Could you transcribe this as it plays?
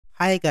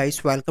Hi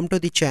guys, welcome to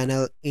the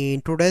channel.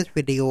 In today's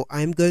video,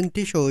 I'm going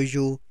to show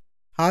you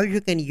how you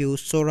can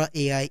use Sora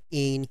AI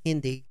in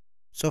Hindi.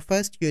 So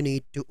first you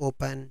need to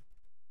open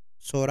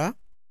Sora.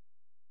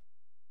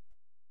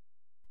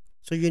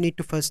 So you need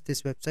to first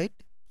this website.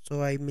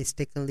 So I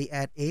mistakenly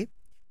add a.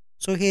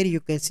 So here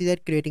you can see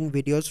that creating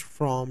videos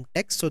from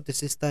text. So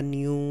this is the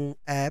new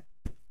app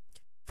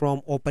from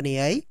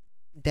OpenAI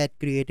that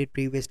created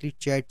previously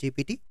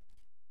ChatGPT.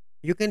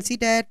 You can see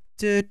that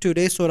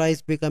today Sora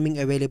is becoming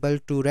available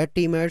to red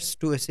teamers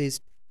to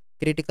assist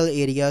critical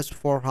areas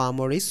for harm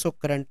or risk. So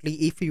currently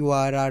if you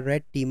are a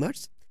red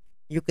teamers,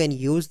 you can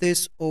use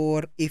this,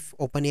 or if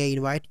OpenAI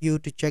invite you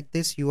to check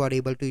this, you are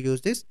able to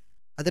use this.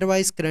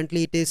 Otherwise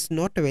currently it is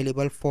not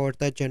available for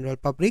the general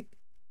public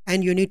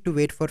and you need to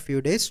wait for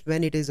few days.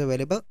 When it is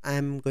available, I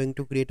am going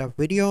to create a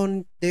video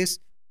on this,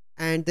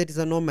 and there is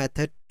a no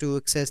method to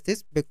access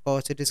this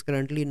because it is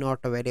currently not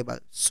available.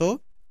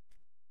 So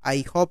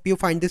I hope you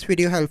find this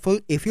video helpful.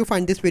 If you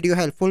find this video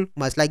helpful,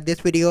 must like this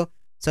video,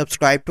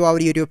 subscribe to our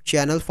YouTube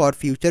channel for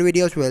future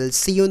videos. We'll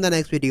see you in the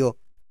next video.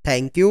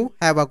 Thank you.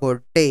 Have a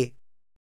good day.